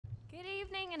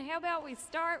evening, and how about we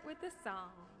start with the song?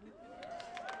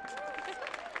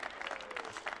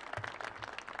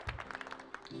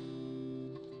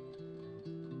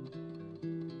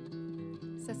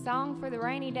 It's a song for the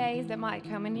rainy days that might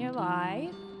come in your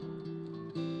life.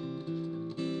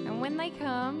 And when they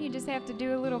come, you just have to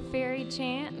do a little fairy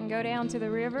chant and go down to the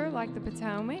river like the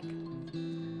Potomac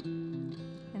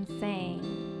and sing.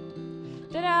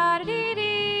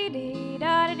 Da-da-da-dee-dee-dee,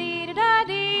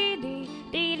 da-da-dee-da-da-dee-dee,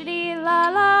 dee-da-dee la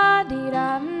la dee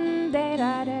da da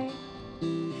da da,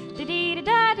 dee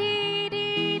da dee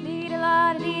dee dee da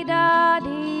la dee da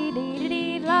dee dee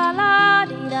dee la la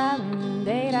dee da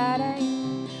da da.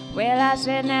 Well, I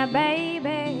said now,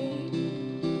 baby,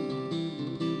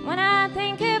 when I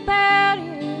think about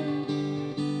you,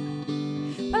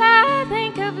 well, I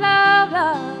think of love,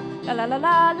 love. La la la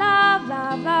la love,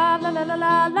 love, love, la la la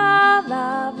la love,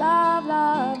 love, love,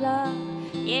 love, love.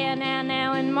 Yeah,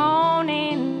 now in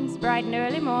mornings, bright and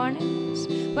early mornings,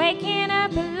 waking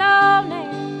up alone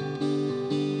and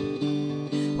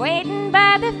waiting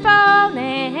by the phone,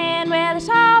 and well, it's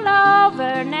all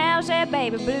over now, said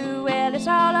baby blue. Well, it's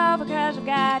all over 'cause I've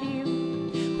got you.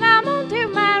 Well, I'm gonna do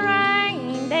my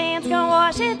rain dance, gonna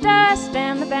wash the dust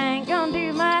down the bank, gonna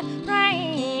do my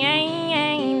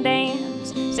rain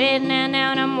dance. Sitting down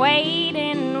and I'm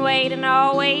waiting, waiting,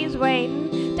 always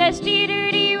waiting, dusty,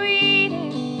 dirty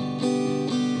waiting.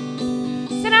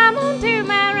 Said I'm gonna do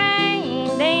my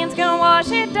rain dance, gonna wash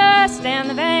the dust down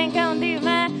the bank, gonna do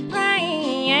my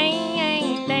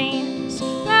rain dance.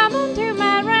 I'm gonna do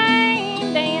my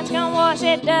rain dance, gonna wash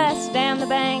the dust down the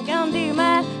bank, gonna do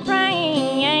my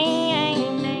rain dance.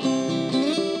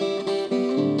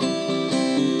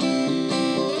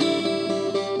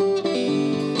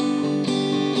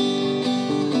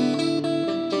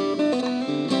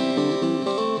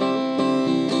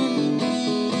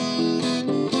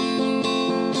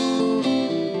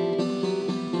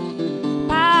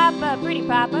 Pretty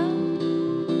papa,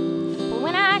 but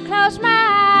when I close my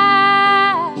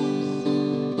eyes,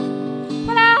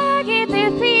 well, I get the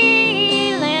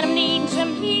feeling I'm needing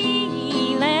some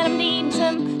healing, I'm needing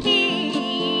some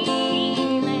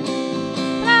healing.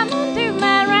 But I'm gonna do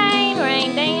my rain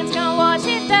dance, gonna wash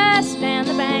the dust down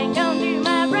the bank, gonna do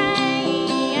my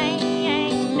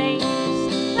rain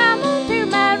dance. I'm gonna do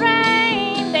my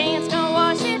rain dance, gonna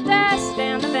wash the dust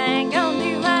down the bank, gonna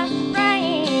do my rain dance.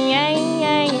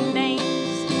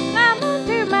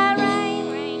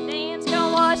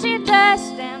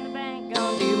 Dust down the bank,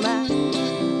 gonna do my.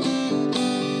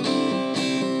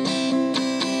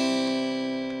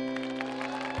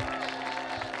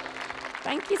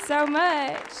 Thank you so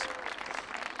much.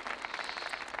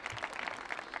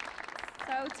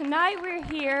 So tonight we're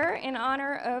here in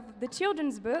honor of the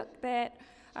children's book that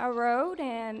I wrote,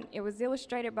 and it was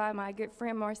illustrated by my good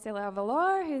friend Marcela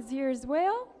Avelar, who's here as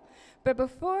well. But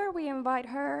before we invite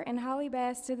her and Holly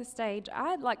Bass to the stage,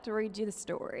 I'd like to read you the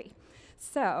story.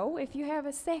 So, if you have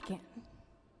a second,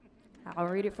 I'll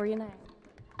read it for you now.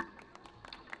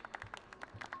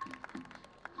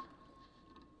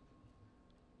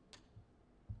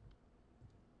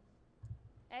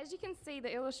 As you can see,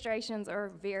 the illustrations are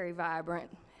very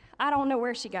vibrant. I don't know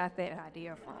where she got that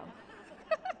idea from.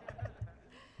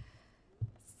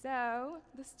 So,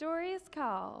 the story is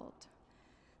called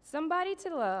Somebody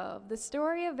to Love, the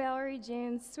story of Valerie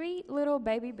June's sweet little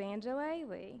baby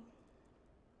Banjolele.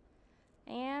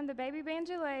 And the baby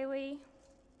Banjolele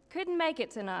couldn't make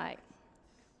it tonight.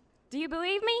 Do you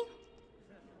believe me?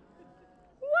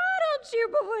 Why don't you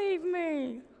believe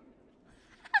me?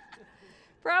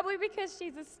 Probably because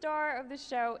she's a star of the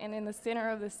show and in the center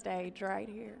of the stage right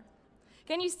here.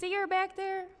 Can you see her back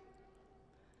there?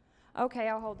 Okay,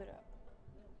 I'll hold it up.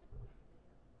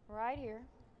 Right here.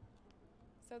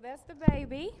 So that's the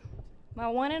baby, my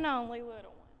one and only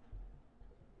little one.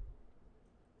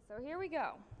 So here we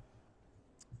go.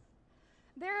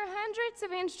 There are hundreds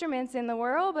of instruments in the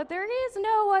world, but there is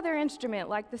no other instrument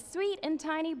like the sweet and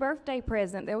tiny birthday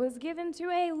present that was given to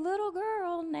a little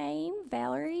girl named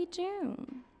Valerie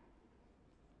June.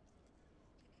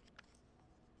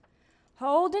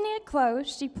 Holding it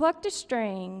close, she plucked a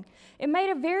string. It made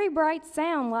a very bright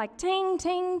sound like ting,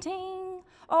 ting, ting.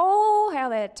 Oh, how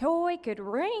that toy could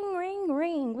ring, ring,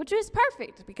 ring, which was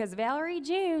perfect because Valerie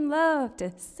June loved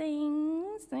to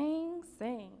sing, sing,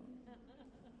 sing.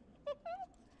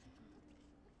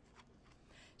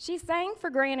 She sang for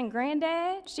Gran and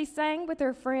Granddad. She sang with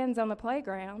her friends on the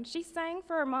playground. She sang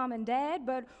for her mom and dad,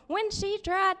 but when she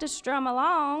tried to strum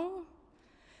along,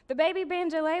 the baby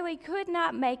Banjolele could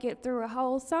not make it through a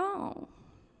whole song.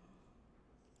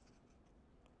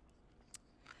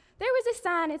 There was a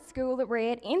sign at school that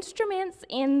read, "Instruments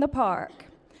in the Park."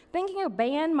 Thinking a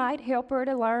band might help her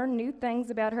to learn new things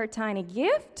about her tiny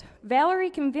gift, Valerie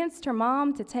convinced her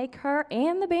mom to take her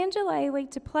and the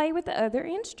banjolele to play with the other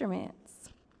instruments.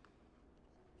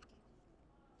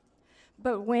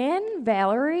 But when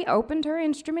Valerie opened her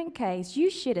instrument case,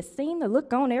 you should have seen the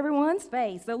look on everyone's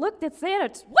face. The look that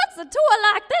said, "What's a toy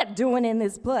like that doing in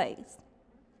this place?"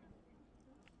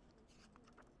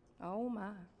 Oh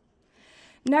my.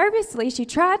 Nervously, she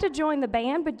tried to join the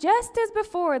band, but just as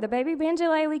before, the baby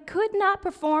banjolele could not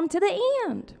perform to the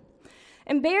end.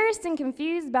 Embarrassed and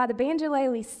confused by the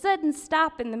banjolele's sudden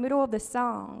stop in the middle of the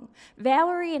song,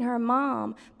 Valerie and her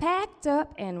mom packed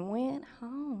up and went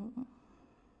home.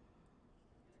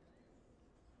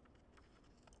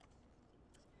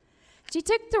 She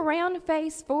took the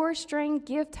round-faced 4-string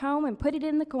gift home and put it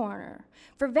in the corner.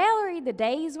 For Valerie, the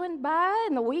days went by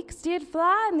and the weeks did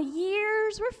fly and the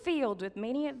years were filled with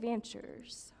many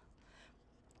adventures.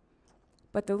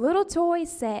 But the little toy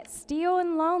sat still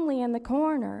and lonely in the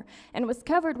corner and was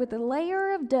covered with a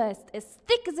layer of dust as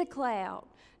thick as a cloud.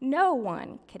 No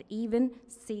one could even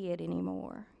see it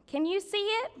anymore. Can you see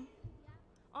it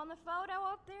on the photo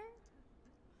up there?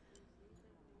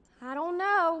 I don't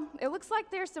know. It looks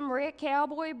like there's some red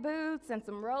cowboy boots and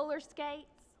some roller skates.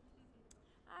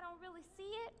 I don't really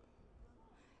see it.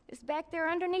 It's back there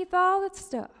underneath all that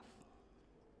stuff.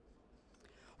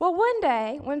 Well, one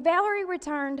day, when Valerie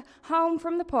returned home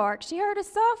from the park, she heard a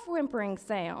soft whimpering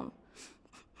sound.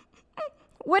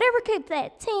 Whatever could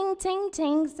that ting, ting,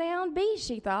 ting sound be,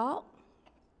 she thought.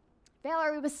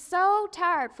 Valerie was so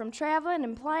tired from traveling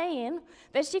and playing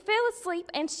that she fell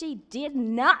asleep, and she did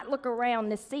not look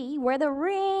around to see where the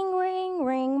ring, ring,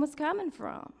 ring was coming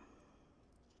from.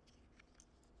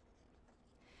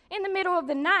 In the middle of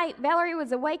the night, Valerie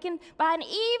was awakened by an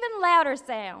even louder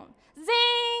sound.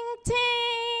 Zing,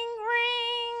 ting,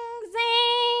 ring,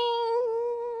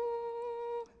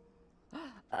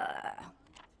 zing.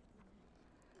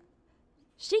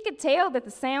 She could tell that the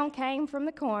sound came from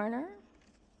the corner.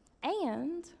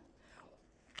 And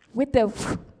with the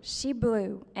whoosh, she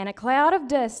blew, and a cloud of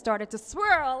dust started to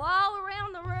swirl all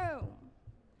around the room.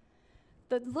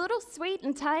 The little sweet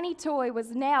and tiny toy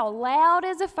was now loud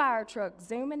as a fire truck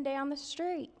zooming down the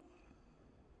street.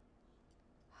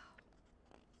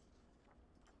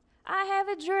 I have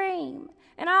a dream,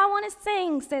 and I want to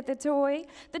sing, said the toy.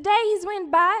 The days went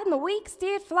by, and the weeks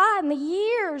did fly, and the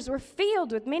years were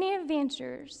filled with many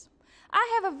adventures.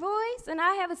 I have a voice and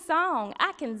I have a song.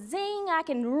 I can zing, I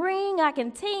can ring, I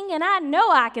can ting, and I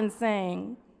know I can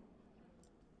sing.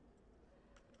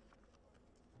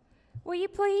 Will you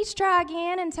please try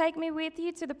again and take me with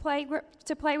you to play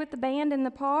with the band in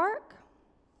the park?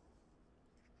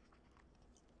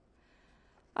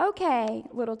 Okay,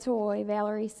 little toy,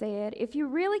 Valerie said. If you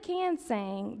really can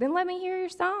sing, then let me hear your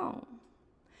song.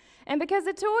 And because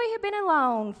the toy had been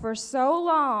alone for so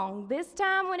long, this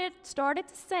time when it started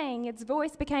to sing, its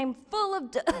voice became full of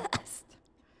dust.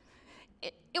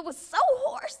 It was so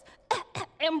hoarse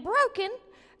and broken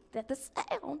that the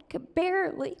sound could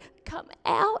barely come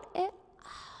out at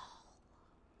all.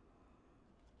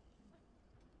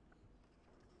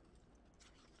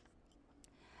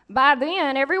 By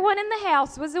then, everyone in the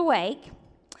house was awake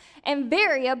and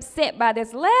very upset by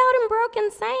this loud and broken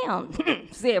sound,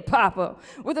 said Papa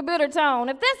with a bitter tone.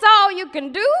 If that's all you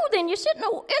can do, then you shouldn't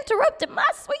have interrupted my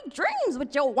sweet dreams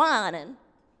with your whining.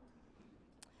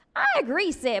 I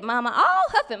agree, said Mama. All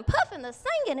huff and puff and the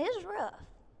singing is rough.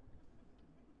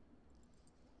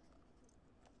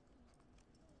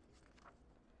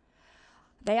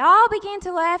 They all began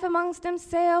to laugh amongst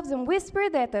themselves and whisper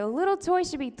that the little toy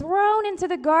should be thrown into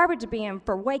the garbage bin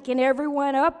for waking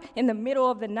everyone up in the middle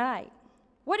of the night.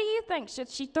 What do you think? Should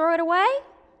she throw it away?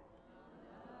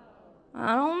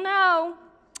 I don't know.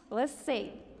 Let's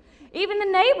see. Even the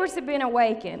neighbors had been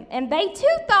awakened, and they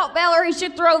too thought Valerie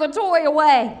should throw the toy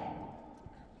away.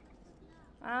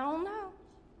 I don't know.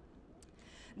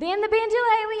 Then the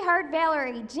banjolele heard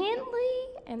Valerie gently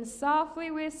and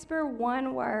softly whisper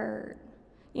one word.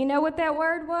 You know what that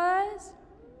word was?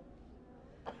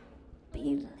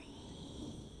 Believe.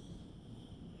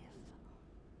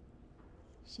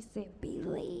 She said,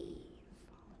 believe.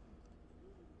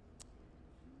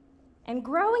 And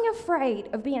growing afraid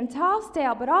of being tossed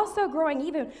out, but also growing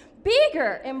even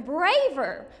bigger and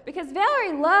braver, because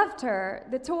Valerie loved her,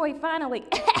 the toy finally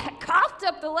coughed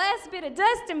up the last bit of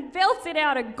dust and belted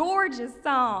out a gorgeous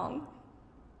song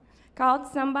called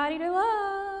Somebody to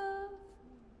Love.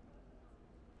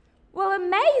 Well,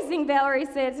 amazing, Valerie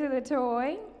said to the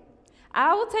toy.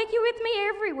 I will take you with me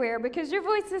everywhere because your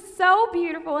voice is so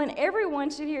beautiful and everyone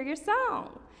should hear your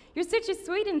song. You're such a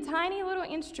sweet and tiny little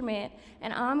instrument,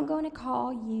 and I'm going to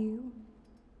call you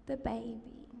the baby.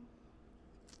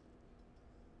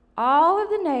 All of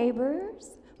the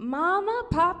neighbors, Mama,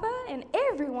 Papa, and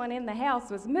everyone in the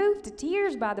house was moved to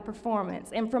tears by the performance.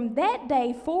 And from that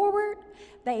day forward,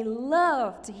 they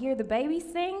loved to hear the baby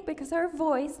sing because her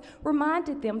voice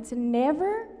reminded them to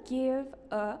never give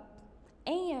up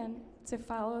and to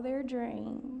follow their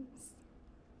dreams.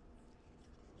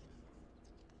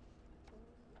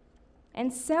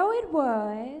 And so it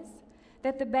was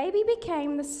that the baby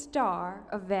became the star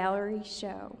of Valerie's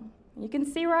show. You can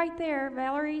see right there,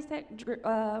 Valerie's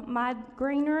at my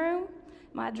green room,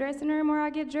 my dressing room where I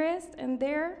get dressed, and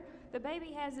there, the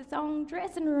baby has its own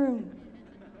dressing room.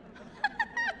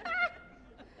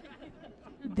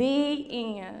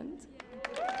 The end.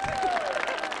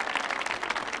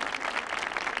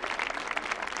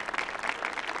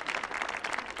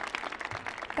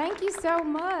 Thank you so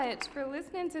much for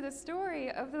listening to the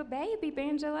story of the baby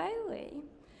Banjolele.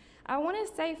 I want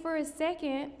to say for a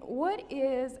second, what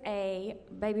is a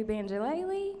baby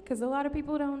banjolele? Because a lot of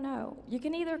people don't know. You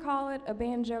can either call it a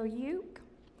banjo uke,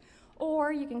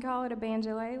 or you can call it a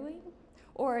banjolele,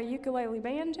 or a ukulele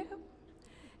banjo.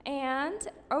 And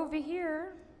over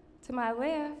here, to my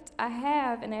left, I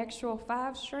have an actual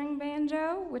 5-string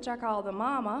banjo, which I call the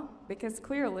mama, because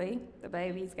clearly the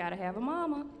baby's got to have a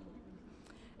mama.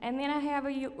 And then I have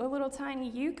a little tiny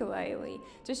ukulele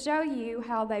to show you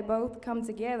how they both come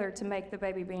together to make the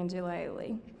baby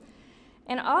banjolele.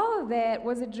 And all of that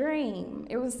was a dream.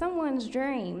 It was someone's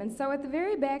dream. And so at the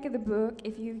very back of the book,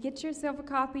 if you get yourself a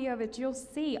copy of it, you'll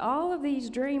see all of these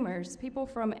dreamers, people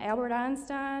from Albert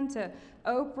Einstein to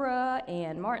Oprah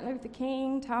and Martin Luther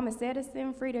King, Thomas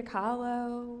Edison, Frida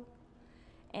Kahlo.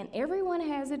 And everyone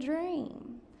has a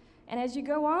dream. And as you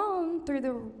go on through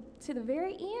to the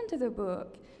very end of the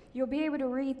book, you'll be able to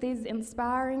read these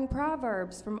inspiring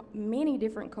proverbs from many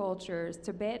different cultures,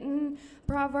 Tibetan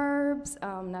proverbs,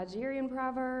 Nigerian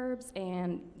proverbs,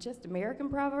 and just American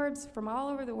proverbs from all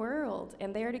over the world.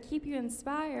 And they're to keep you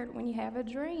inspired when you have a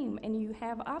dream and you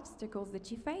have obstacles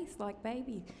that you face, like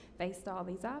baby faced all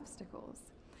these obstacles.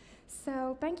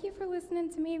 So thank you for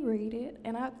listening to me read it,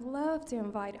 and I'd love to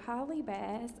invite Holly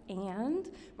Bass and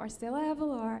Marcela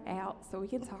Avelar out so we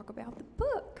can talk about the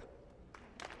book.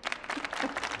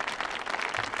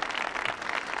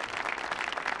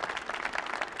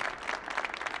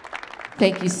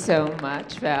 Thank you so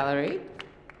much, Valerie.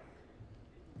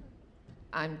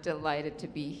 I'm delighted to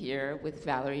be here with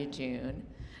Valerie June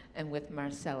and with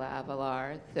Marcela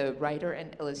Avelar, the writer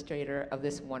and illustrator of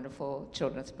this wonderful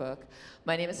children's book.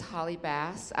 My name is Holly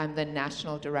Bass. I'm the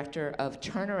National Director of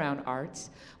Turnaround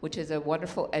Arts, which is a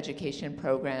wonderful education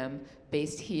program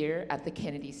based here at the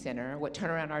Kennedy Center. What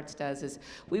Turnaround Arts does is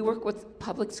we work with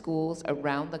public schools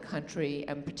around the country,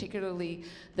 and particularly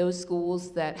those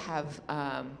schools that have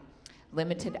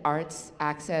limited arts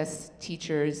access,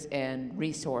 teachers, and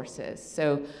resources.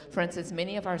 So, for instance,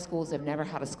 many of our schools have never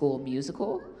had a school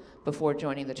musical before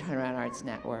joining the Turnaround Arts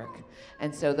Network.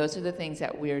 And so those are the things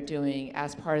that we're doing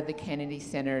as part of the Kennedy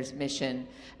Center's mission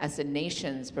as the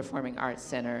nation's performing arts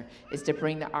center, is to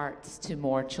bring the arts to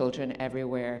more children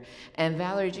everywhere. And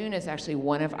Valerie June is actually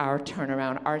one of our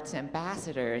Turnaround Arts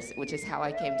ambassadors, which is how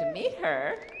I came to meet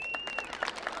her.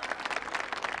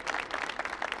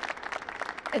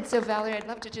 And so, Valerie, I'd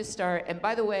love to just start. And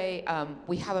by the way,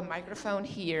 we have a microphone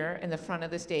here in the front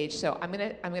of the stage. So I'm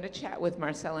gonna chat with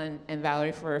Marcela and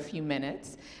Valerie for a few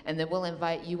minutes, and then we'll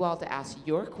invite you all to ask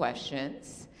your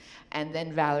questions. And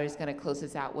then Valerie's gonna close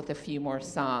us out with a few more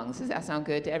songs. Does that sound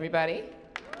good to everybody?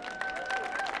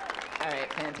 All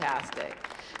right, fantastic.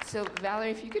 So,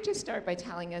 Valerie, if you could just start by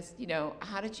telling us,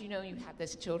 how did you know you had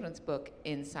this children's book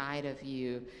inside of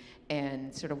you,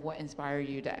 and sort of what inspired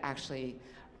you to actually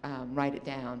write it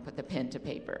down, put the pen to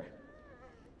paper?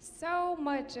 So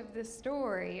much of the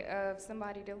story of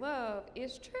Somebody to Love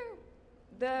is true.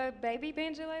 The baby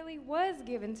banjolele was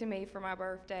given to me for my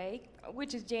birthday,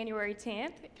 which is January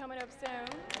 10th, coming up soon.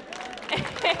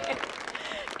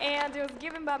 And it was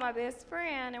given by my best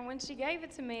friend, and when she gave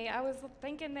it to me, I was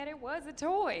thinking that it was a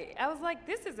toy. I was like,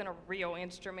 this isn't a real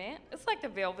instrument. It's like the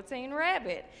Velveteen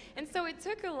Rabbit. And so it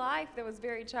took a life that was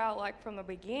very childlike from the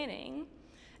beginning.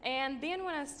 And then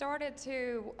when I started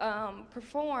to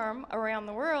perform around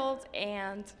the world,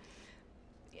 and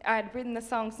I'd written the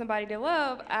song Somebody to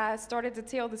Love, I started to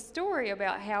tell the story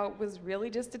about how it was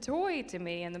really just a toy to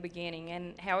me in the beginning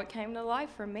and how it came to life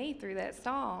for me through that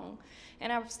song.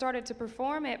 And I've started to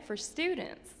perform it for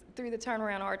students through the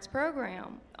Turnaround Arts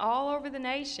program all over the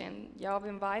nation. Y'all have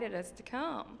invited us to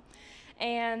come.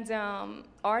 and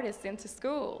artists into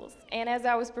schools. And as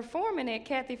I was performing it,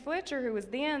 Kathy Fletcher, who was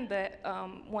then the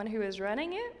one who was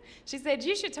running it, she said,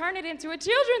 "You should turn it into a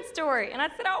children's story." And I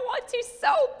said, "I want to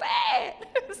so bad."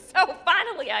 So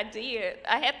finally I did.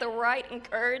 I had the right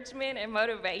encouragement and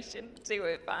motivation to do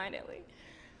it finally.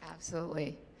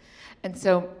 Absolutely. And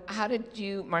so how did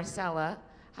you, Marcela,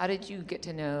 how did you get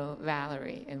to know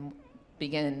Valerie and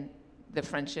begin the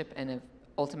friendship and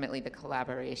ultimately the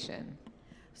collaboration?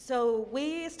 So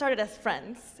we started as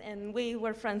friends, and we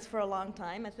were friends for a long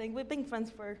time. I think we've been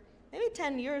friends for maybe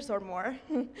 10 years or more.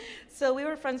 So we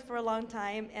were friends for a long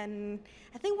time, and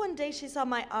I think one day she saw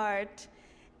my art,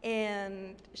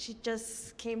 and she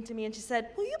just came to me and she said,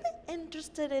 "Will you be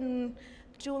interested in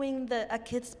doing a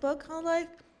kid's book?" I was like,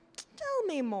 "Tell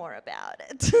me more about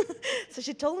it." So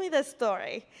she told me the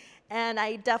story, and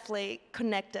I definitely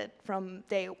connected from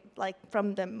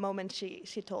the moment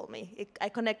she told me. I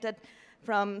connected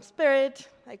from spirit.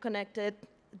 I connected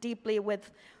deeply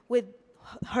with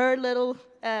her little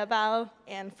Val,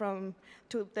 and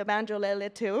to the Banjolele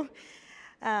too.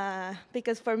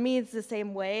 Because for me it's the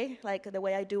same way, like the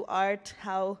way I do art,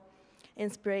 how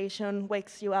inspiration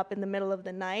wakes you up in the middle of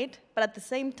the night, but at the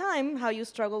same time, how you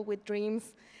struggle with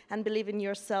dreams and believe in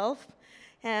yourself.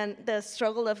 And the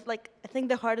struggle of, like, I think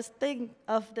the hardest thing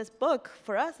of this book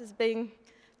for us is being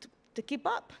to keep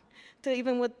up, to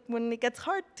even when it gets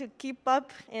hard, to keep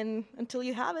up until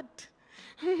you have it.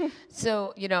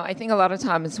 So, I think a lot of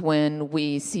times when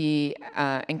we see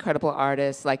incredible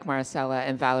artists like Marcela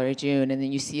and Valerie June, and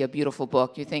then you see a beautiful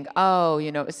book, you think, oh,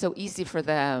 it's so easy for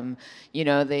them.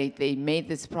 They made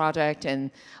this project,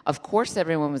 and of course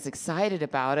everyone was excited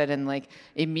about it, and like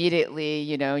immediately,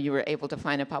 you were able to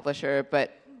find a publisher, but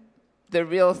the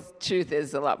real truth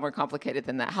is a lot more complicated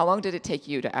than that. How long did it take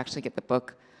you to actually get the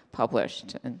book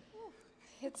published?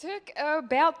 It took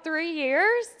about 3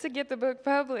 years to get the book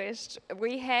published.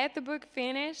 We had the book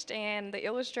finished and the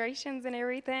illustrations and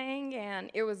everything,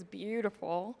 and it was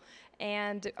beautiful.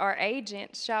 And our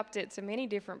agent shopped it to many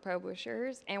different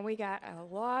publishers, and we got a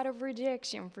lot of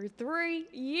rejection for 3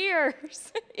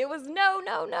 years. It was no,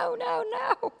 no, no, no,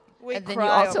 no. And then you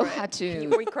also had to...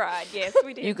 We cried, yes,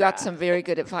 we did. You got some very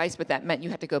good advice, but that meant you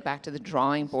had to go back to the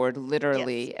drawing board,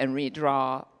 literally, Yes. and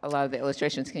redraw a lot of the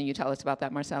illustrations. Can you tell us about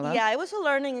that, Marcela? Yeah, it was a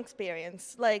learning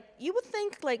experience. Like, you would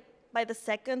think, like, by the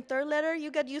second, third letter, you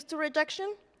get used to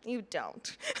rejection. You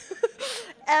don't.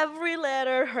 Every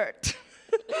letter hurt.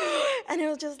 And it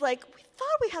was just like, we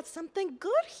thought we had something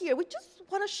good here. We just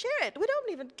want to share it. We don't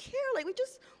even care. Like, we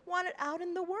just want it out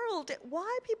in the world.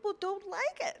 Why people don't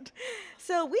like it?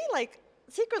 So we, like,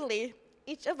 secretly,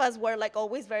 each of us were, like,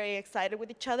 always very excited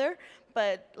with each other.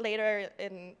 But later,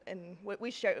 we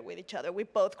share it with each other. We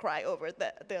both cry over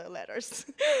the letters.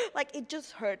 Like, it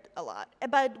just hurt a lot.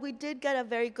 But we did get a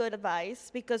very good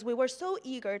advice, because we were so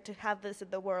eager to have this in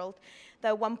the world that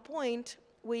at one point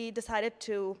we decided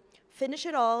to finish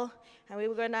it all, and we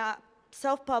were gonna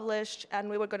self-publish, and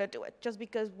we were gonna do it just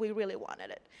because we really wanted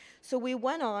it. So we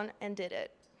went on and did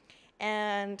it.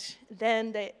 And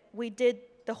then we did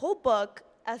the whole book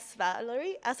as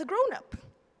Valerie, as a grown-up.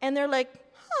 And they're like,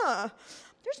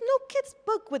 there's no kids'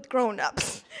 book with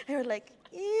grown-ups. And we're like,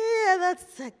 yeah,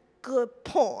 that's a good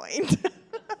point.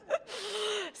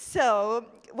 So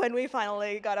when we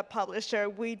finally got a publisher,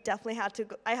 we definitely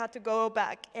I had to go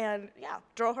back and,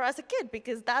 draw her as a kid,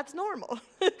 because that's normal.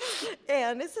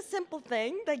 And it's a simple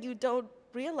thing that you don't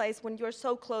realize when you're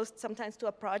so close sometimes to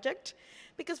a project,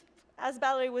 because as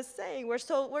Valerie was saying,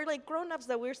 we're like grown-ups,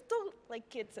 that we're still like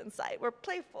kids inside. We're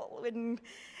playful,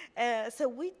 and so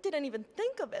we didn't even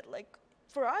think of it. Like,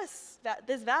 for us,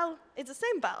 this Val, it's the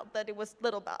same Val that it was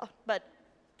little Val, but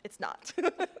it's not.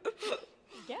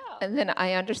 Yeah. And then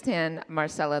I understand,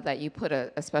 Marcela, that you put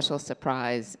a special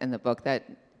surprise in the book that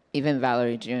even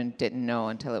Valerie June didn't know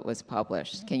until it was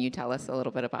published. Can you tell us a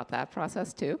little bit about that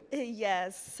process too?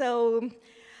 Yes. So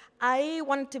I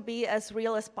wanted to be as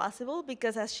real as possible,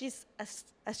 because as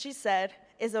she said,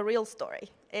 it's a real story.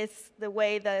 It's the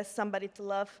way that Somebody to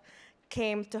Love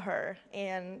came to her,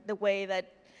 and the way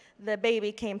that the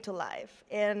baby came to life.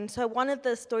 And so I wanted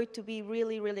the story to be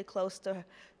really, really close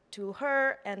to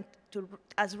her, and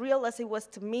as real as it was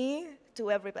to me,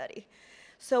 to everybody.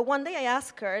 So one day I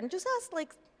asked her, and just asked,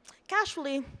 like,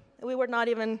 casually, we were not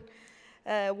even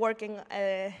working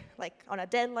like on a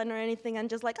deadline or anything, and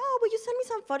just like, oh, will you send me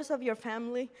some photos of your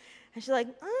family? And she's like,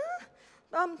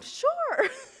 sure.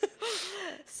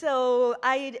 So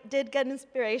I did get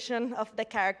inspiration of the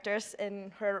characters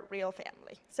in her real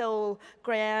family. So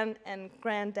Gran and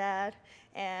Granddad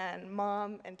and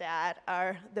Mom and Dad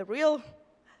are the real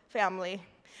family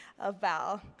of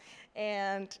Val.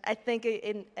 And I think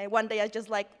one day I just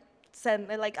like sent,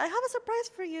 like, I have a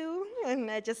surprise for you. And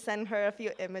I just sent her a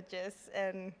few images,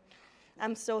 and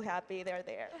I'm so happy they're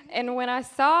there. And when I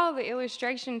saw the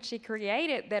illustration she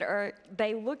created,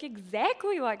 they look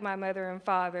exactly like my mother and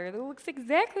father. It looks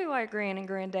exactly like Gran and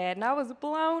Granddad, and I was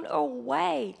blown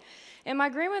away. And my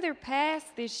grandmother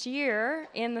passed this year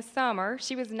in the summer.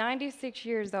 She was 96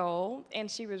 years old, and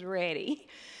she was ready.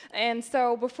 And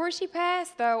so before she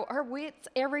passed, though, her wits,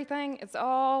 everything, it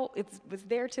was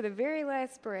there to the very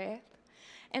last breath.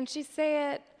 And she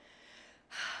said,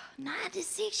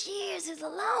 96 years is a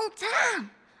long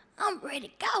time. I'm ready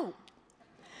to go.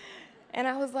 And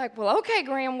I was like, well, okay,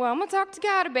 Graham, well, I'm going to talk to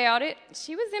God about it.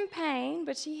 She was in pain,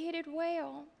 but she hid it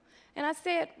well. And I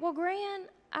said, well, Gran,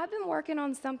 I've been working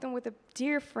on something with a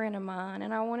dear friend of mine,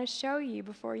 and I want to show you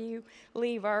before you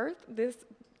leave Earth this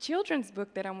children's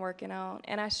book that I'm working on.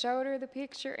 And I showed her the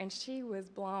picture, and she was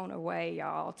blown away,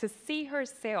 y'all, to see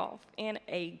herself in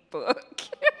a book.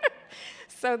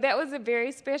 So that was a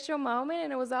very special moment,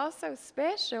 and it was also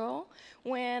special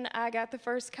when I got the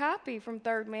first copy from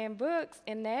Third Man Books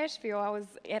in Nashville. I was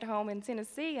at home in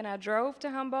Tennessee, and I drove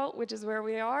to Humboldt, which is where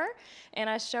we are, and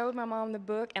I showed my mom the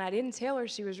book, and I didn't tell her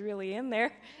she was really in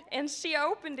there, and she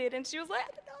opened it, and she was like,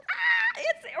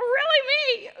 it's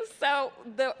really me. So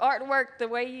the artwork, the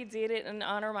way you did it in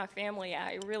honor of my family,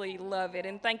 I really love it,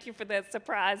 and thank you for that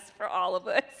surprise for all of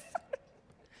us.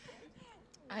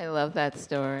 I love that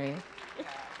story.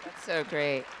 That's so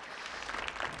great.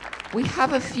 We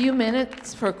have a few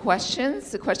minutes for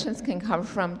questions. The questions can come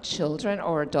from children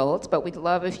or adults, but we'd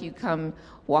love if you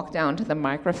walk down to the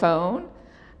microphone,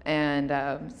 and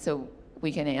so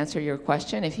we can answer your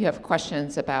question. If you have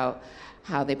questions about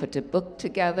how they put the book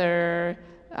together,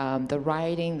 the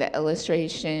writing, the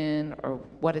illustration, or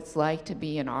what it's like to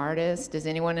be an artist. Does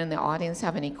anyone in the audience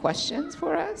have any questions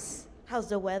for us? How's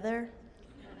the weather?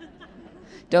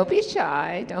 Don't be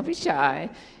shy. Don't be shy.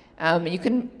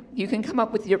 You can come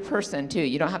up with your person too.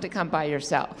 You don't have to come by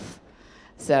yourself.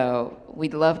 So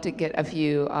we'd love to get a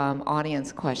few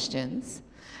audience questions.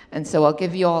 And so I'll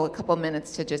give you all a couple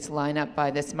minutes to just line up by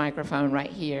this microphone right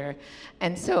here.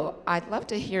 And so I'd love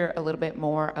to hear a little bit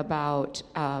more about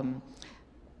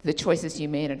the choices you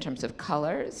made in terms of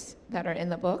colors that are in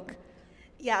the book.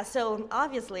 Yeah, so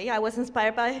obviously I was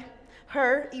inspired by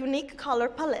her unique color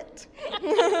palette.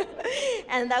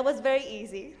 And that was very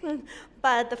easy.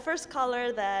 But the first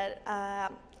color that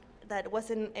was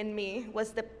in me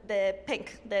was the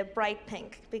pink, the bright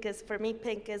pink, because for me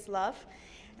pink is love.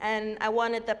 And I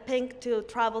wanted the pink to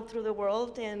travel through the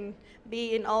world and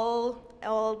be in all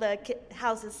the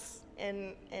houses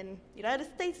in United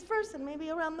States first and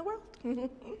maybe around the world.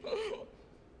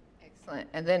 Excellent.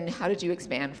 And then how did you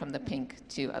expand from the pink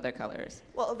to other colors?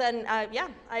 Well, then,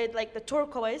 I like the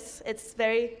turquoise. It's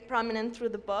very prominent through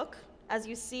the book. As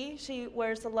you see, she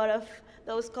wears a lot of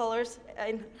those colors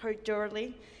in her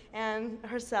jewelry and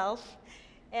herself.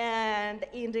 And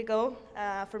indigo,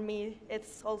 for me,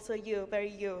 it's also very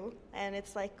you. And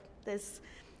it's like this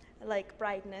like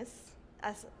brightness,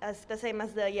 as the same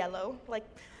as the yellow. Like,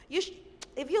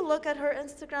 if you look at her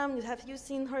Instagram, have you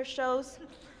seen her shows?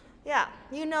 Yeah,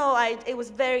 it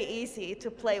was very easy to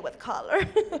play with color.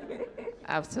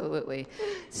 Absolutely.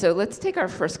 So let's take our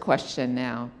first question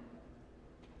now.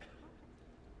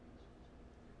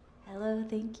 Hello,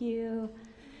 thank you.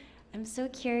 I'm so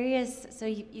curious. So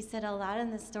you said a lot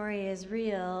in the story is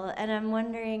real, and I'm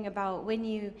wondering about when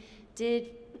you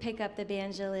did pick up the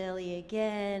Banjolele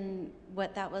again,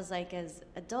 what that was like as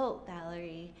adult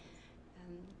Valerie.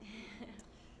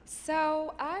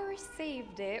 So I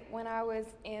received it when I was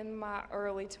in my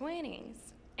early 20s,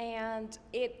 and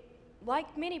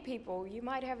like many people, you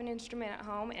might have an instrument at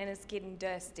home and it's getting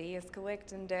dusty, it's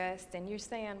collecting dust, and you're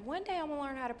saying, one day I'm gonna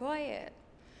learn how to play it.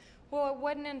 Well, it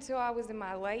wasn't until I was in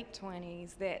my late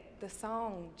 20s that the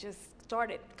song just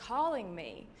started calling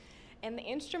me, and the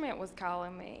instrument was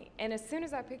calling me, and as soon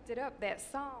as I picked it up, that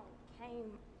song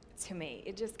came to me.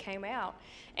 It just came out.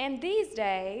 And these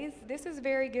days, this is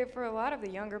very good for a lot of the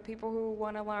younger people who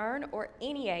want to learn, or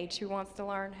any age who wants to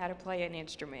learn how to play an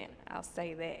instrument. I'll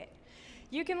say that.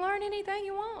 You can learn anything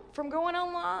you want from going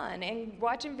online and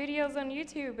watching videos on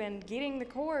YouTube and getting the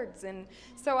chords. And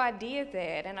so I did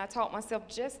that, and I taught myself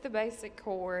just the basic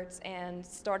chords and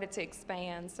started to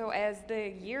expand. So as the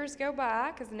years go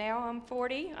by, because now I'm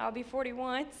 40, I'll be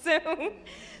 41 soon.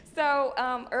 So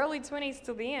early 20s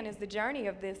till the end is the journey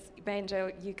of this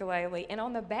banjo ukulele. And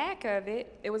on the back of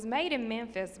it, it was made in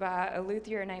Memphis by a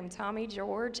luthier named Tommy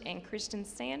George and Christian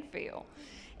Stanfield.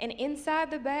 And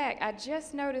inside the back, I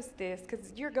just noticed this,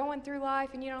 because you're going through life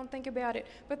and you don't think about it,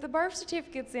 but the birth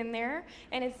certificate's in there,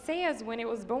 and it says when it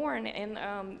was born, and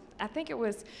I think it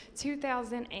was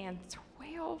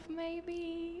 2012,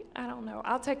 maybe? I don't know.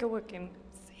 I'll take a look and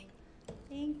see.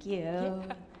 Thank you.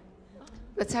 Yeah.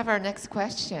 Let's have our next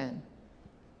question.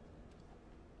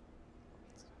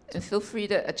 And feel free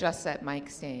to adjust that mic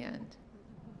stand.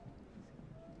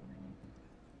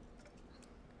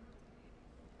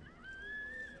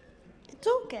 It's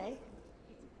okay.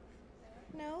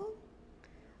 No?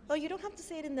 Oh, you don't have to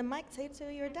say it in the mic. Say it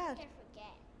to your dad.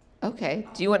 Okay.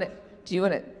 Do you want to You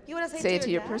wanna say it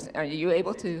to your dad? person? Are you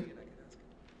able to?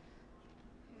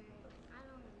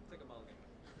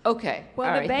 Okay. Well,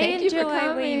 all the right. Thank you for Banjolele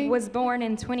coming. was born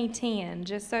in 2010,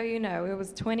 just so you know. It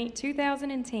was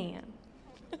 2010.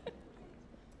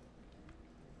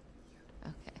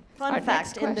 Okay. Fun Our next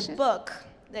fact, in the question. book,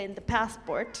 in the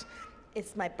passport,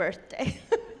 it's my birthday.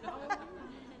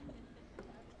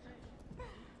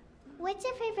 What's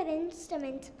your favorite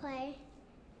instrument to play?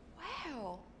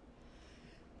 Wow,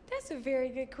 that's a very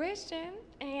good question.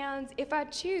 And if I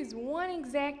choose one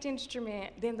exact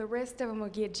instrument, then the rest of them will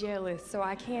get jealous, so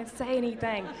I can't say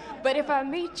anything. But if I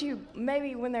meet you,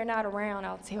 maybe when they're not around,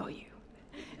 I'll tell you.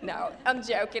 No, I'm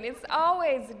joking. It's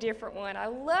always a different one. I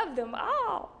love them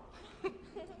all.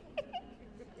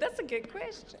 That's a good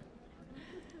question.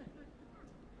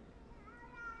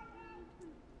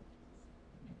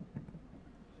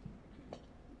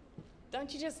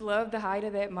 Don't you just love the height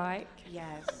of that mic?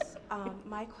 Yes.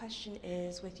 My question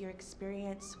is, with your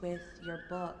experience with your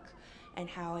book and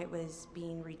how it was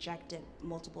being rejected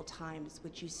multiple times,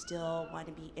 would you still want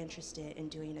to be interested in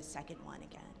doing a second one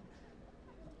again?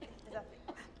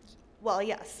 Well,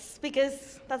 yes,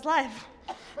 because that's life.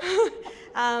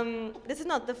 This is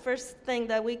not the first thing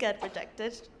that we get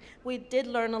rejected. We did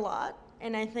learn a lot,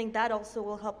 and I think that also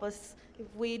will help us if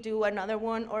we do another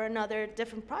one or another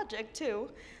different project too.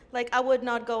 Like, I would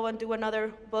not go and do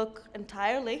another book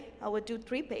entirely. I would do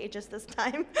 3 pages this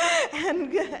time,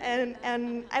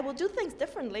 and I will do things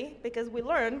differently because we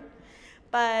learn.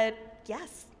 But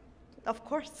yes, of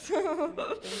course. Thank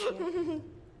you.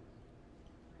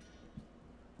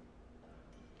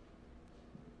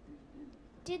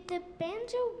 Did the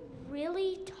banjo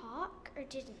really talk or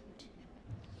didn't?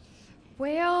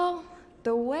 Well,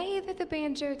 the way that the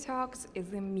banjo talks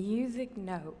is in music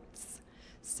notes.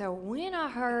 So when I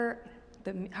heard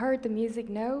the music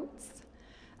notes,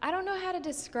 I don't know how to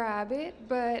describe it,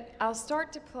 but I'll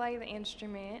start to play the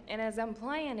instrument, and as I'm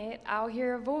playing it, I'll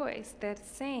hear a voice that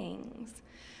sings.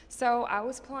 So I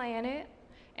was playing it,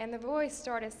 and the voice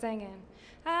started singing,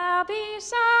 "I'll be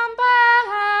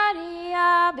somebody,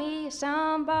 I'll be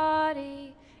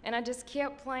somebody." And I just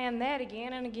kept playing that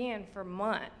again and again for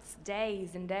months,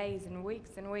 days and days and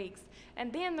weeks and weeks.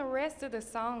 And then the rest of the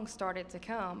song started to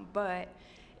come, but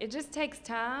it just takes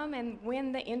time, and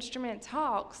when the instrument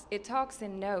talks, it talks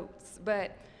in notes.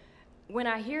 But when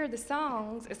I hear the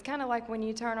songs, it's kind of like when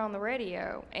you turn on the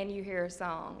radio and you hear a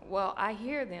song. Well, I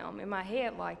hear them in my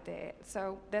head like that,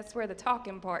 so that's where the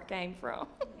talking part came from.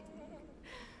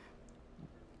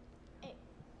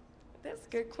 That's a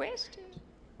good question.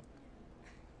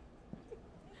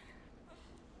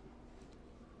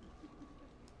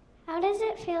 How does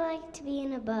it feel like to be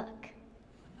in a book?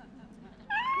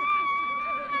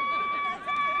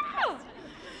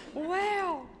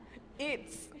 Wow,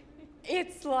 it's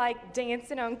like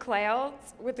dancing on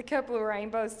clouds with a couple of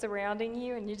rainbows surrounding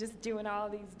you, and you're just doing all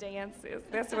these dances.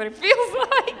 That's what it feels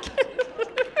like.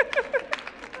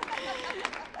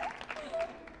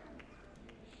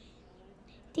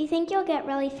 Do you think you'll get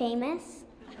really famous?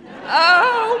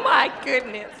 Oh my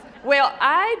goodness. Well,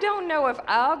 I don't know if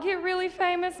I'll get really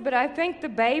famous, but I think the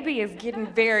baby is getting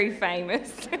very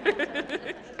famous.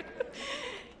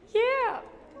 Yeah.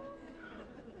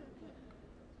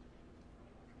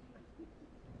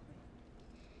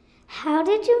 How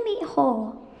did you meet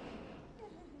Hole?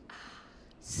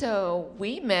 So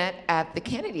we met at the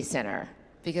Kennedy Center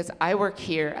because I work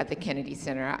here at the Kennedy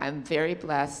Center. I'm very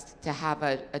blessed to have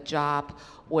a job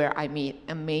where I meet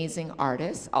amazing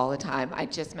artists all the time. I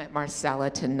just met Marcela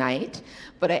tonight,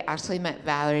 but I actually met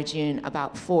Valerie June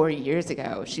about 4 years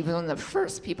ago. She was one of the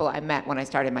first people I met when I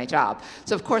started my job.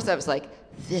 So of course I was like,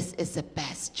 this is the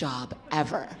best job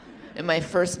ever. In my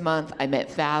first month, I met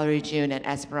Valerie June and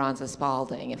Esperanza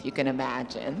Spalding, if you can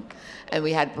imagine. And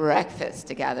we had breakfast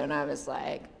together, and I was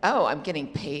like, oh, I'm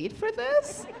getting paid for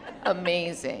this?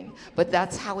 Amazing. But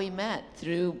that's how we met,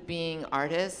 through being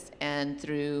artists and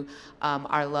through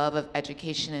our love of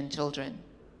education and children.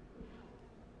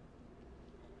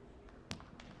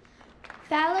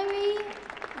 Valerie,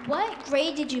 what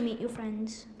grade did you meet your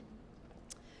friends?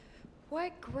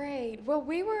 What grade? Well,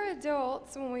 we were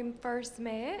adults when we first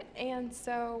met, and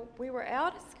so we were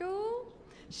out of school.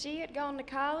 She had gone to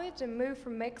college and moved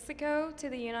from Mexico to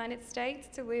the United States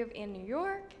to live in New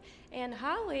York. And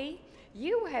Holly,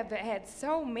 you have had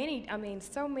so many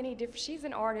different, she's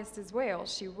an artist as well.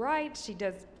 She writes, she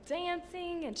does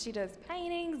dancing, and she does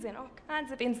paintings and all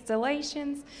kinds of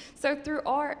installations. So through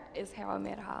art is how I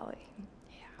met Holly.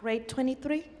 Yeah. Grade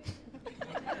 23?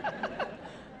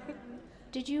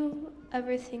 Did you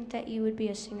ever think that you would be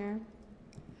a singer?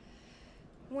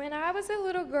 When I was a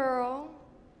little girl,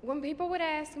 when people would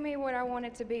ask me what I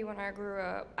wanted to be when I grew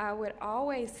up, I would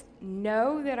always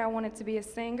know that I wanted to be a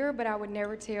singer, but I would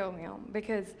never tell them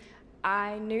because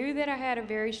I knew that I had a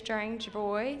very strange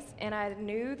voice, and I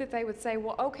knew that they would say,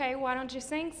 well, okay, why don't you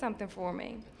sing something for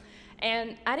me?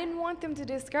 And I didn't want them to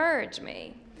discourage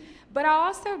me. But I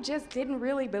also just didn't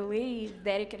really believe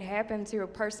that it could happen to a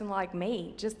person like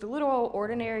me, just a little old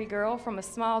ordinary girl from a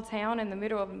small town in the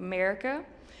middle of America.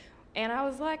 And I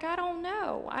was like, I don't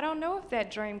know. I don't know if that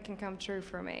dream can come true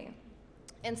for me.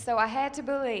 And so I had to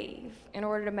believe in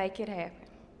order to make it happen.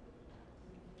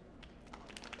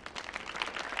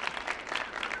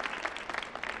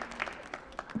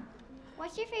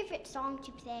 What's your favorite song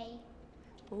to play?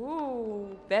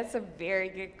 Ooh, that's a very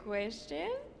good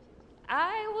question.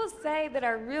 I will say that I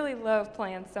really love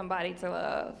playing Somebody to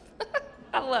Love.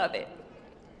 I love it.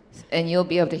 And you'll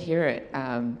be able to hear it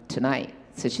tonight.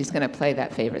 So she's going to play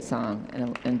that favorite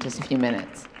song in just a few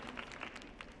minutes.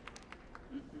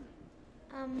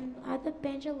 Are the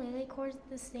banjolele chords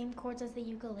the same chords as the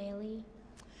ukulele?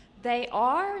 They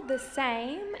are the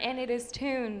same, and it is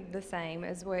tuned the same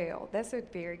as well. That's a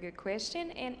very good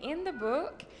question. And in the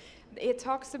book, it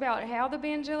talks about how the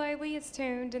banjolele is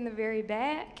tuned in the very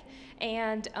back.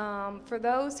 And for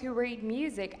those who read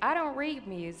music, I don't read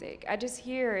music. I just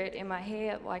hear it in my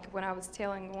head, like when I was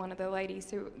telling one of the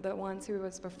ladies, the ones who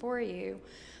was before you.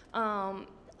 But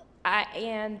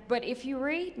if you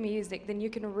read music, then you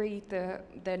can read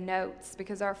the notes,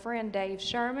 because our friend Dave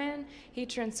Sherman, he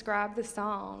transcribed the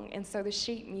song, and so the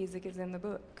sheet music is in the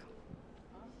book.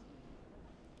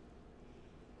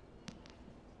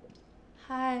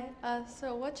 Hi,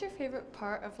 so what's your favorite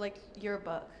part of your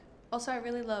book? Also, I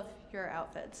really love your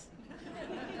outfits.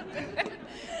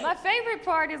 My favorite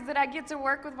part is that I get to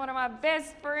work with one of my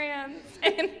best friends.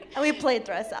 And we play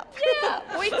dress up.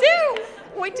 Yeah, we do.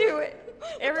 We do it.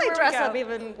 We play dress up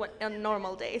even on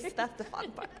normal days. That's the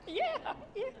fun part. Yeah.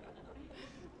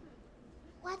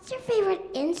 What's your favorite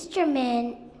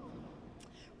instrument?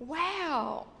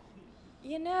 Wow.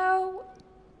 You know,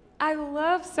 I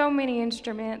love so many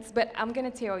instruments, but I'm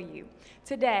going to tell you.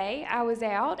 Today, I was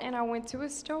out and I went to a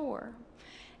store.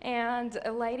 And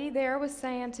a lady there was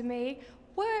saying to me,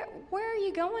 where are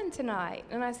you going tonight?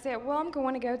 And I said, well, I'm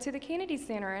going to go to the Kennedy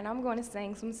Center and I'm going to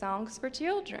sing some songs for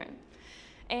children.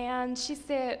 And she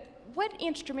said, what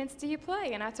instruments do you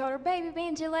play? And I told her, baby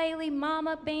banjolele,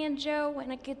 mama banjo,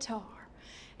 and a guitar.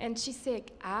 And she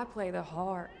said, I play the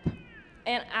harp.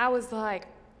 And I was like,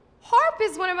 harp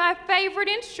is one of my favorite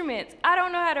instruments. I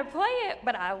don't know how to play it,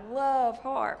 but I love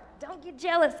harp. Don't get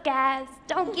jealous, guys.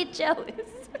 Don't get jealous.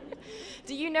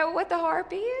 Do you know what the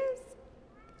harp is?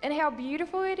 And how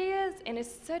beautiful it is? And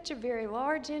it's such a very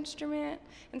large instrument.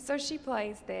 And so she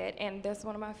plays that, and that's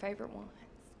one of my favorite ones.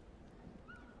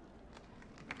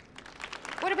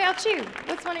 What about you?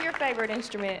 What's one of your favorite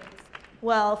instruments?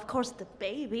 Well, of course, the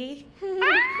baby.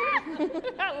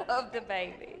 I love the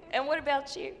baby. And what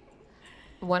about you?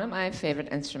 One of my favorite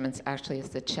instruments actually is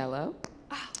the cello.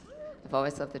 I've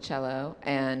always loved the cello,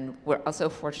 and we're also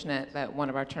fortunate that one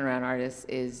of our turnaround artists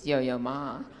is Yo-Yo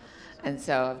Ma, and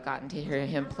so I've gotten to hear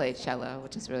him play cello,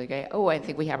 which is really great. Oh, I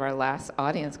think we have our last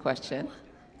audience question.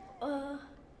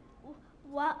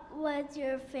 What was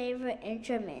your favorite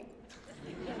instrument?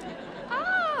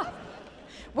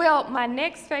 Well, my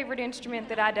next favorite instrument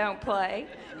that I don't play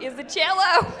is the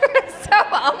cello. So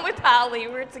I'm with Holly.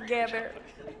 We're together.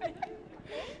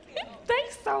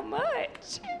 Thanks so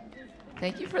much.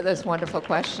 Thank you for those wonderful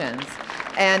questions.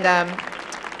 And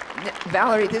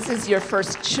Valerie, this is your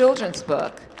first children's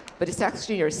book, but it's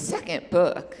actually your second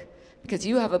book because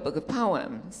you have a book of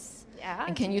poems. Yeah.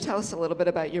 And can you tell us a little bit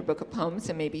about your book of poems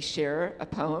and maybe share a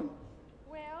poem?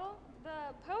 Well,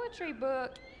 the poetry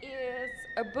book is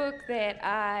a book that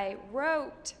I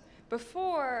wrote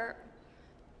before,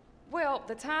 well,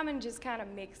 the timing just kind of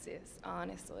mixes,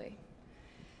 honestly.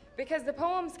 Because the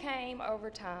poems came over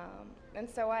time. And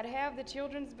so I'd have the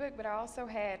children's book, but I also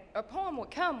had a poem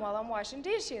would come while I'm washing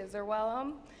dishes or while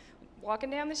I'm walking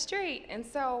down the street. And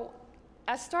so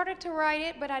I started to write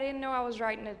it, but I didn't know I was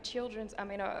writing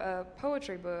a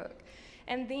poetry book.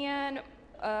 And then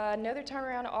another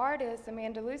turnaround artist,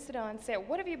 Amanda Lucidon, said,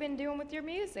 "What have you been doing with your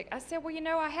music?" I said, "Well, you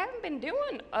know, I haven't been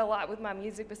doing a lot with my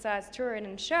music besides touring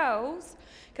and shows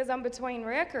because I'm between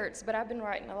records, but I've been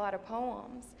writing a lot of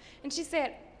poems." And she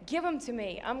said, "Give them to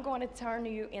me. I'm going to turn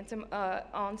you into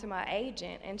onto my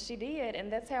agent." And she did,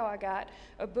 and that's how I got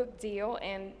a book deal.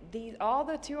 And all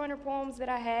the 200 poems that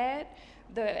I had,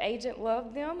 the agent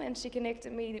loved them, and she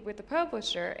connected me with the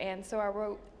publisher. And so I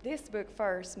wrote this book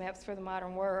first, Maps for the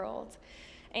Modern World.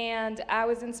 And I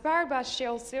was inspired by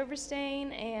Shel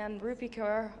Silverstein and Rupi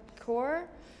Kaur, I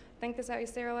think that's how you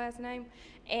say her last name.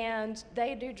 And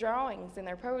they do drawings in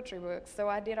their poetry books, so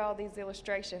I did all these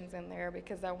illustrations in there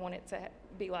because I wanted to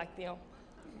be like them.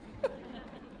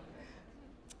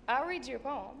 I'll read you a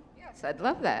poem. Yes, I'd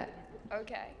love that.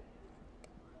 Okay.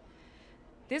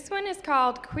 This one is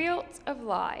called Quilt of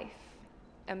Life.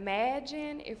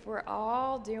 Imagine if we're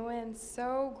all doing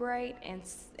so great and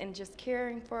just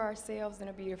caring for ourselves in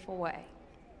a beautiful way.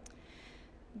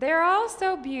 They're all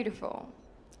so beautiful.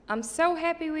 I'm so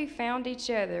happy we found each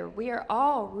other. We are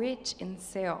all rich in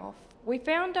self. We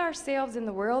found ourselves in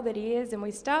the world that is, and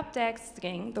we stopped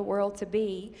asking the world to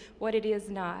be what it is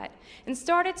not, and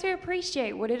started to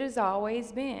appreciate what it has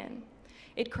always been.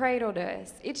 It cradled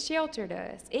us, it sheltered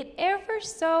us, it ever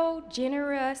so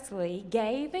generously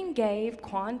gave and gave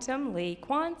quantum leap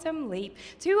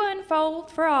to unfold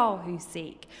for all who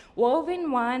seek.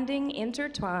 Woven, winding,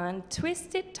 intertwined,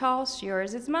 twisted, tossed,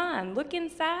 yours is mine. Look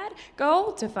inside,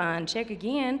 gold to find, check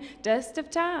again, dust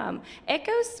of time.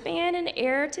 Echoes spin and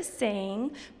air to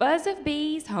sing, buzz of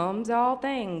bees hums all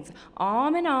things.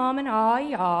 And ah,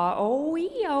 ya,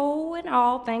 oh, and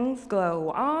all things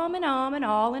glow. And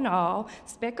all in all,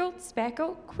 speckled,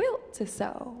 speckled quilt to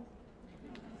sew.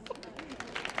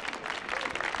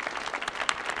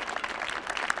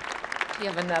 Do you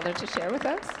have another to share with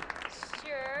us?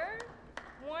 Sure.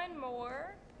 One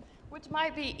more, which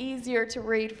might be easier to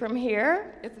read from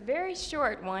here. It's a very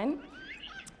short one.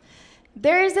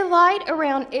 There is a light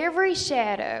around every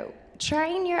shadow.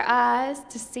 Train your eyes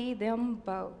to see them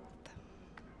both.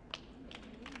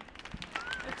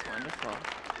 That's wonderful.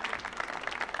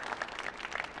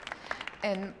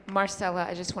 And Marcela,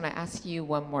 I just want to ask you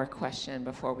one more question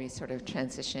before we sort of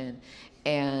transition.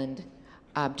 And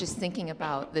just thinking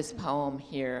about this poem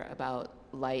here about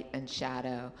light and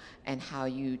shadow and how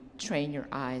you train your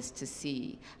eyes to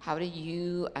see. How do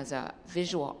you, as a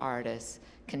visual artist,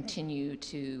 continue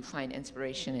to find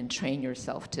inspiration and train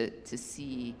yourself to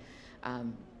see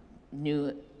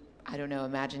new, I don't know,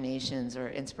 imaginations or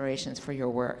inspirations for your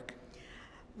work?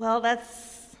 Well,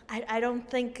 I don't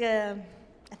think,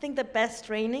 I think the best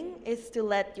training is to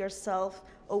let yourself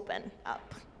open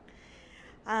up.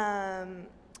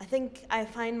 I think I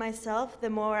find myself, the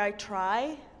more I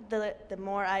try, the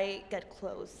more I get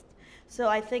closed. So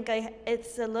I think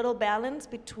it's a little balance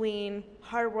between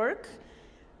hard work,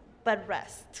 but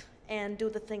rest, and do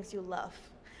the things you love.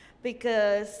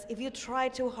 Because if you try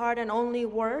too hard and only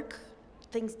work,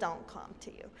 things don't come to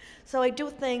you. So I do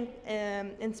think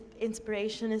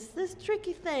inspiration is this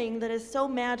tricky thing that is so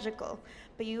magical,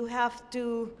 but you have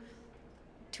to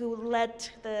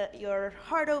let your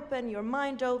heart open, your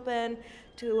mind open,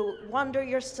 to wonder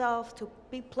yourself, to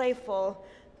be playful,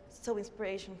 so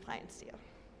inspiration finds you.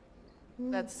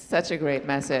 That's such a great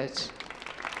message.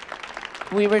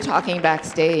 We were talking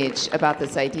backstage about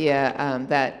this idea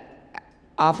that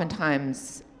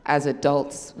oftentimes as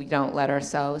adults we don't let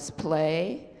ourselves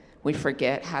play. We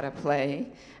forget how to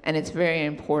play. And it's very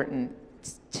important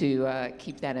to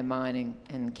keep that in mind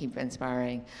and keep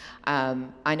inspiring.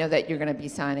 I know that you're going to be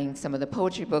signing some of the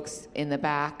poetry books in the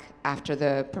back after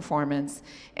the performance,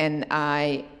 and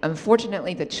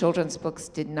unfortunately the children's books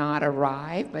did not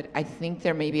arrive, but I think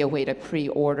there may be a way to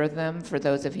pre-order them for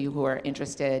those of you who are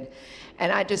interested.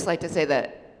 And I'd just like to say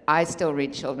that I still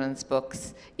read children's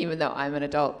books, even though I'm an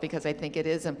adult, because I think it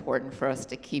is important for us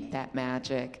to keep that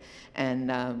magic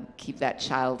and keep that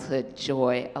childhood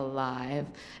joy alive.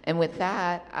 And with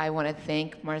that, I want to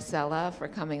thank Marcela for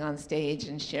coming on stage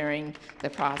and sharing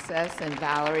the process, and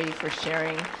Valerie for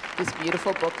sharing this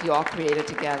beautiful book you all created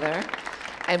together.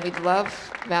 And we'd love,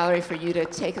 Valerie, for you to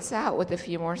take us out with a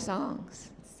few more songs.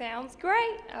 Sounds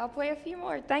great. I'll play a few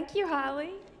more. Thank you,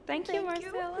 Holly. Thank you,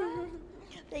 Marcela.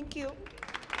 Thank you.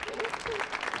 Okay.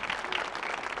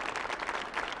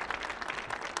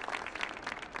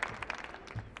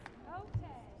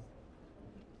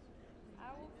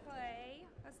 I will play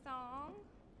a song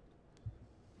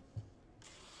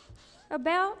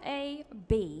about a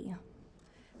bee.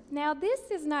 Now, this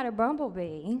is not a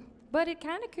bumblebee, but it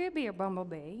kind of could be a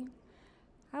bumblebee.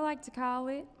 I like to call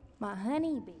it my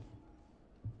honeybee.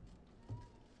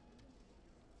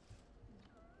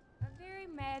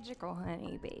 magical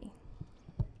honeybee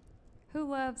who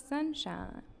loves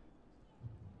sunshine.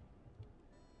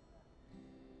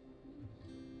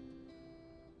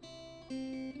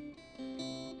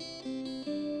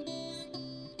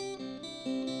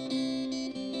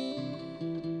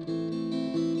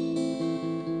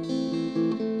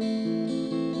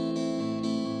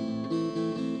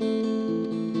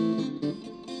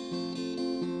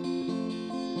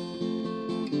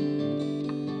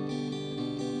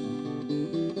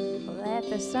 Let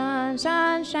the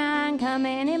sunshine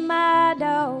coming in my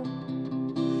door.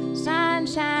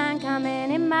 Sunshine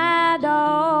coming in my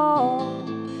door.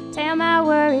 Tell my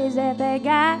worries that they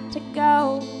got to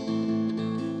go.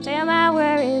 Tell my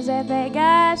worries that they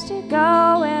got to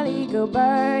go. Well, eagle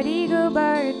bird,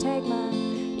 take my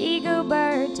eagle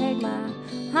bird, take my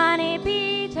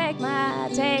honeybee, take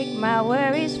my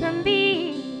worries from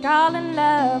me. Calling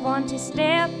love, won't you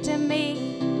step to me?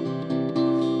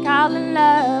 Calling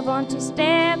love, won't you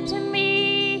step to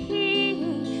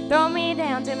me? Throw me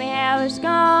down, tell me how it's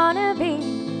gonna be.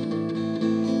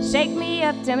 Shake me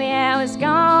up, tell me how it's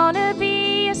gonna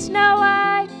be. A snow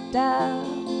white dove,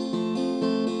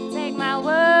 take my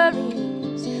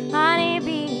worries,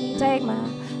 honeybee, take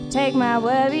my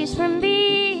worries from me.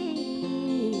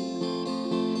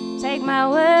 Take my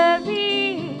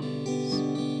worries,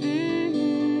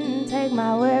 take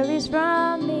my worries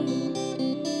from me.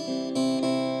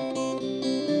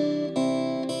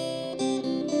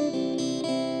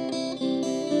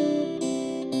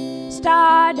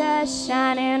 Stardust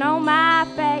shining on my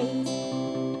face,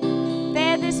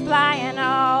 feathers flying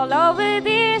all over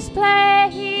this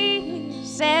place.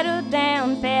 Settled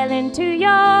down, fell into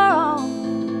your arms.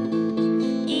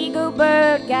 Eagle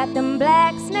bird got them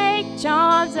black snake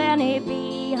charms.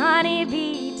 Honeybee,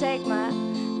 honeybee, take my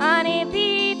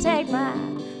honeybee, take my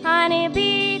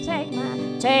honeybee, take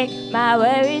my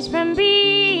worries from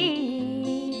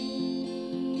me.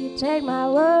 Take my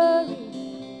worries.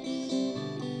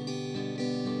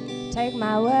 Take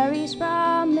my worries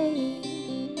from me.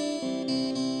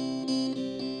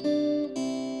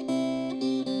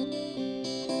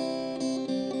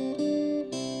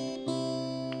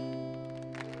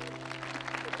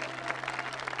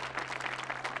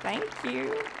 Thank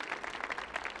you.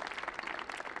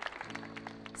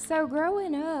 So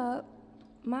growing up,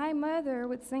 my mother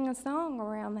would sing a song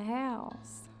around the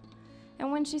house.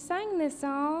 And when she sang this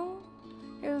song,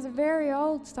 it was a very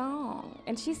old song,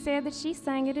 and she said that she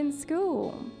sang it in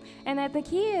school, and that the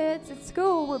kids at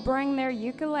school would bring their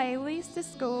ukuleles to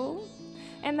school,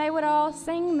 and they would all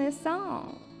sing this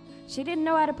song. She didn't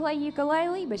know how to play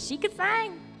ukulele, but she could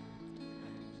sing.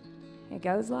 It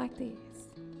goes like this.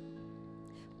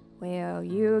 Well,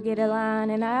 you get a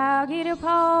line and I'll get a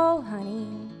pole,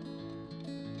 honey.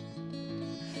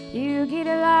 You get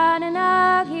a line and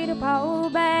I'll get a pole,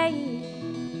 babe.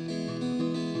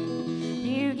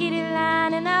 You get a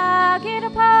line and I'll get a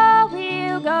pole.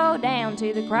 We'll go down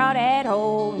to the crawdad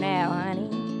hole now, honey,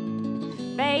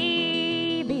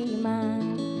 baby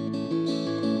mine.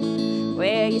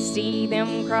 Well, you see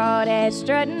them crawdads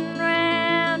strutting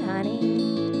round, honey.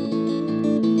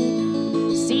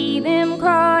 See them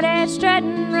crawdads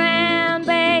strutting round,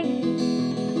 babe.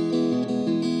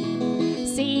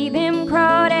 See them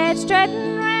crawdads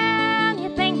strutting round. You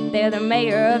think they're the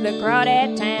mayor of the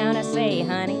crawdad town. I say,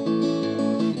 honey,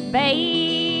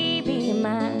 baby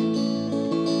mine.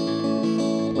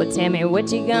 Well, tell me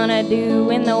what you gonna do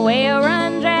when the well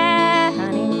run dry,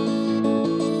 honey.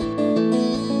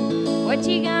 What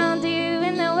you gonna do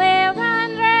when the well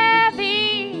run dry,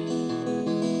 babe?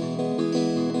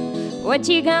 What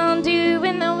you gonna do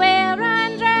when the well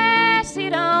run dry?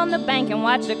 Sit on the bank and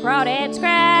watch the crawdads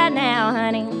cry now,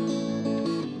 honey,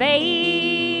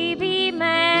 baby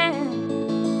mine.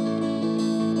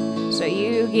 So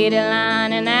you get a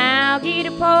line and I'll get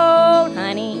a pole,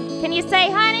 honey. Can you say,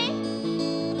 honey?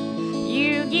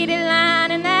 You get a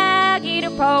line and I'll get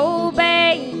a pole,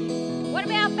 babe. What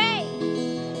about babe?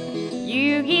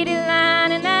 You get a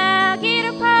line and I'll get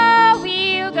a pole.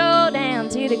 We'll go down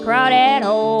to the crawdad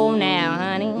hole now,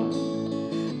 honey,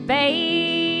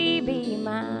 baby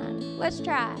mine. Let's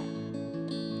try it.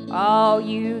 Oh,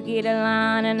 you get a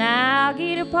line and I'll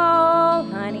get a pole,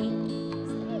 honey.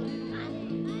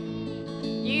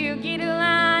 You get a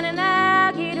line and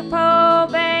I'll get a pole,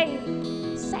 babe.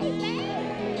 Say that.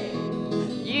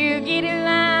 You get a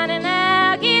line and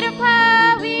I'll get a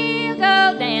pole. We'll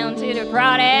go down to the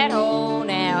crawdad hole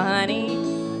now, honey,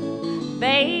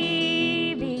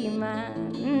 baby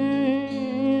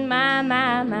mine. My,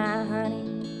 honey,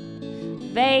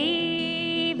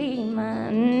 baby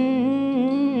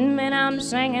mine. And I'm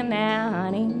singing now,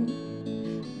 honey,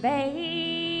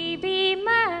 baby mine.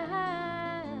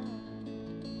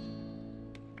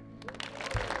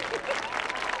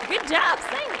 Good job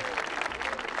singing.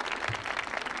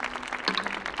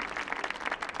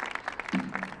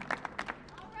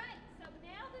 All right, so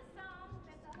now the song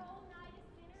that the whole night is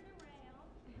centered around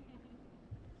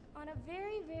on a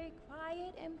very, very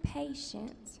quiet and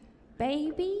patient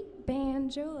baby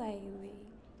Banjolele.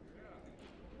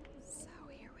 So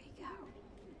here we go.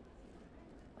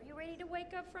 Are you ready to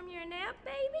wake up from your nap,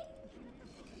 baby?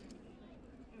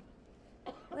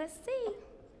 Let's see.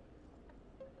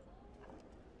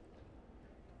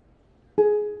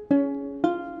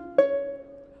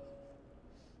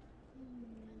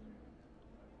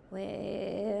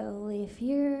 Well, if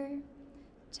you're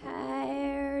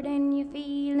tired and you're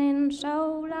feeling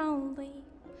so lonely,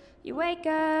 you wake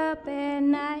up at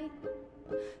night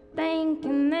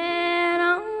thinking that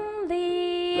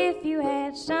only if you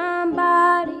had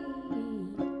somebody,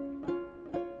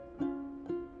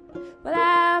 well,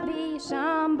 I'll be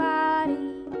somebody.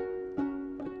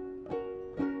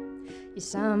 You're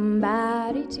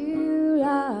somebody to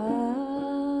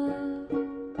love.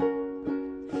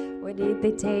 Or did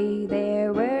they tell you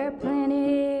there were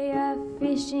plenty of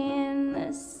fish in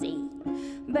the sea,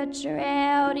 but you're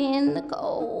out in the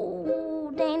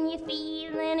cold and you're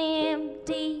feeling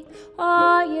empty?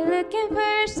 Or you're looking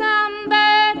for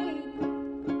somebody,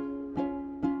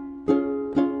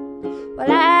 well,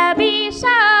 I'll be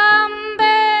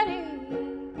somebody,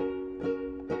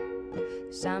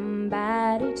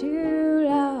 somebody to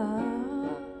love.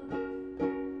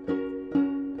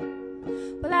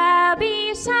 Well, I'll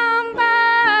be somebody,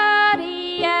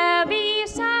 I'll be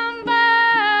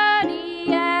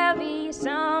somebody, I'll be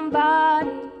somebody.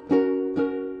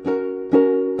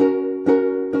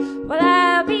 Well,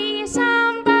 I'll be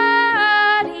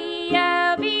somebody,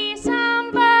 I'll be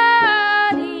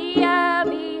somebody, I'll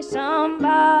be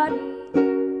somebody.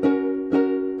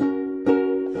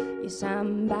 You're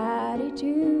somebody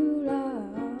to love.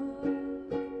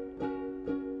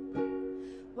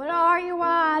 Well, are you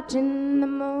watching the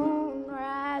moon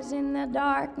rise in the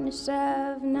darkness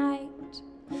of night,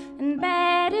 and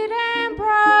battered and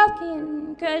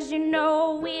broken, 'cause you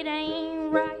know it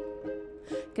ain't right,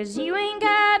 'cause you ain't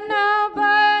got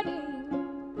nobody?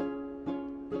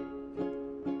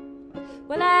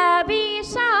 Well, I'll be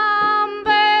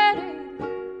somebody,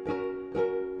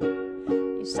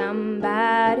 you're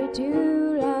somebody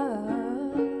to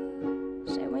love.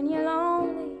 Say when you're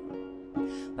lonely,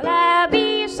 well, I'll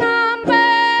be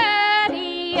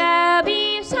somebody, I'll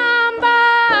be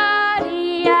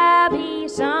somebody, I'll be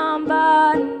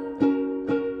somebody.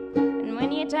 And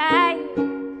when you're tired,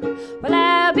 well,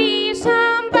 I'll be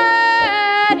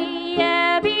somebody,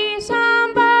 I'll be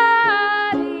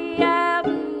somebody, I'll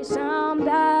be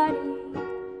somebody.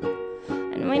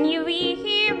 And when you be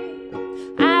here,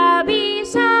 I'll be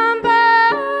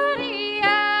somebody,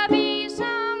 I'll be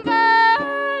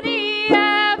somebody,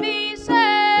 I'll be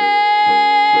somebody,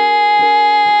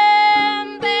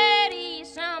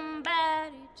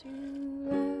 somebody to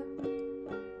love.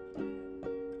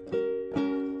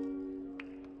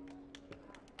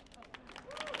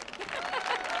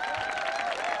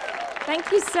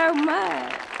 Thank you so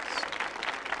much.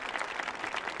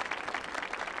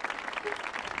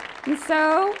 And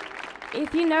so,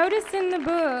 if you notice in the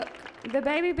book, the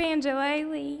baby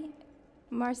Banjolele,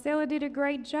 Marcela did a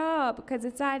great job because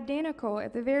it's identical.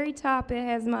 At the very top, it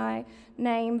has my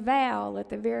name, Val, at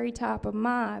the very top of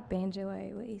my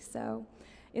Banjolele. So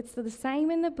it's the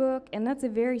same in the book, and that's a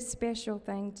very special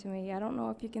thing to me. I don't know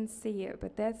if you can see it,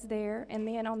 but that's there. And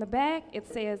then on the back, it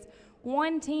says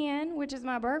 110, which is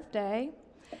my birthday,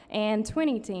 and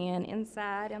 2010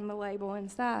 inside, and the label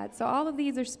inside. So all of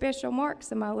these are special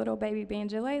marks of my little baby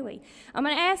Banjolele. I'm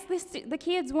going to ask the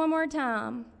kids one more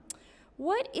time.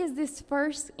 What is this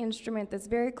first instrument that's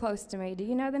very close to me? Do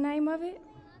you know the name of it?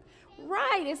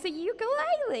 Right, it's a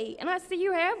ukulele. And I see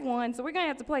you have one, so we're going to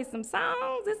have to play some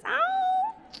songs. It's on.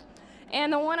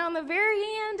 And the one on the very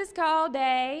end is called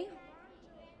a...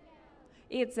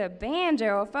 It's a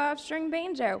banjo, a 5-string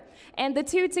banjo. And the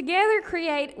two together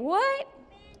create what?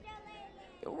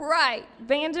 Right,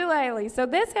 Banjolele. So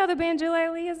that's how the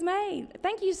Banjolele is made.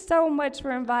 Thank you so much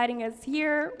for inviting us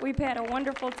here. We've had a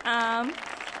wonderful time.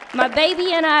 My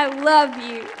baby and I love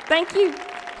you. Thank you.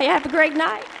 Hey, have a great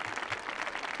night.